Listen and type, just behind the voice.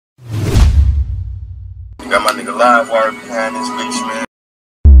Got my nigga Livewire behind this bitch, man.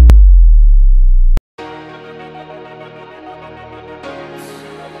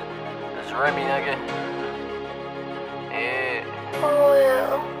 That's Remi, nigga. Yeah. Oh,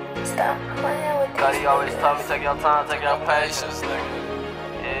 yeah. Stop playing with this. He always told me, take your time, take your patience,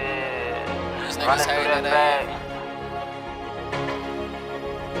 nigga. Yeah. Running through that bag.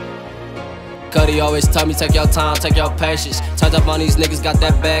 Cuddy always tell me, take your time, take your patience. Turned up on these niggas, got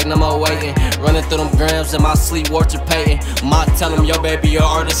that bag, no more waiting. Running through them grams in my sleep, Walter Payton. Ma tell him, yo baby, your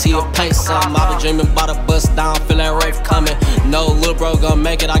artist, he'll paint something. I been dreaming about a bust down, feel that Rafe coming. No, lil' bro gon'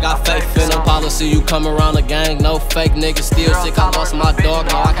 make it, I got faith in him. Policy, you come around the gang, no fake niggas. Still sick, I lost my dog,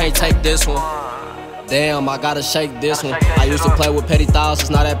 no, I can't take this one. Damn, I gotta shake this one. I used to play with petty thousands,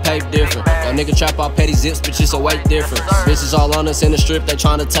 now that pay different. Yo nigga trap out petty zips, but just a weight difference. Bitches all on us in the strip, they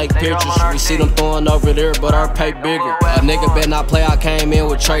tryna take pictures. We see them throwing over there, but our pay bigger. A nigga bet not play, I came in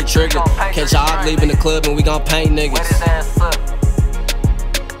with Trey Trigger. Catch a op leaving the club and we gon' paint niggas.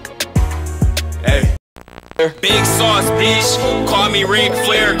 Hey. Big sauce, bitch. Call me Ric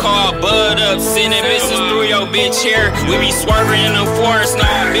Flair, call Bud up, sending misses through your bitch hair. We be swerving in the forest, no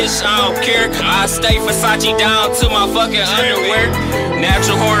bitch, I don't care. I stay Versace down to my fucking underwear.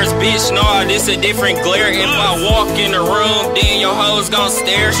 Natural horns, bitch, nah, this a different glare. If I walk in the room, then your hoes gon'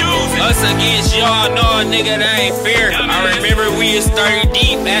 stare. Us against y'all, no, nigga, that ain't fair. I remember we was 30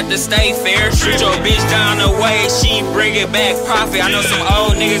 deep at the state fair. Shoot your bitch down the way, she bring it back profit. I know some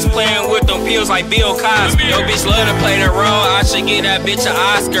old niggas playing with them pills like Bill Cosby. Yo bitch love to play the role, I should get that bitch an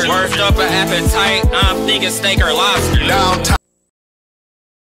Oscar. Worked up an appetite, I'm thinking steak or lobster.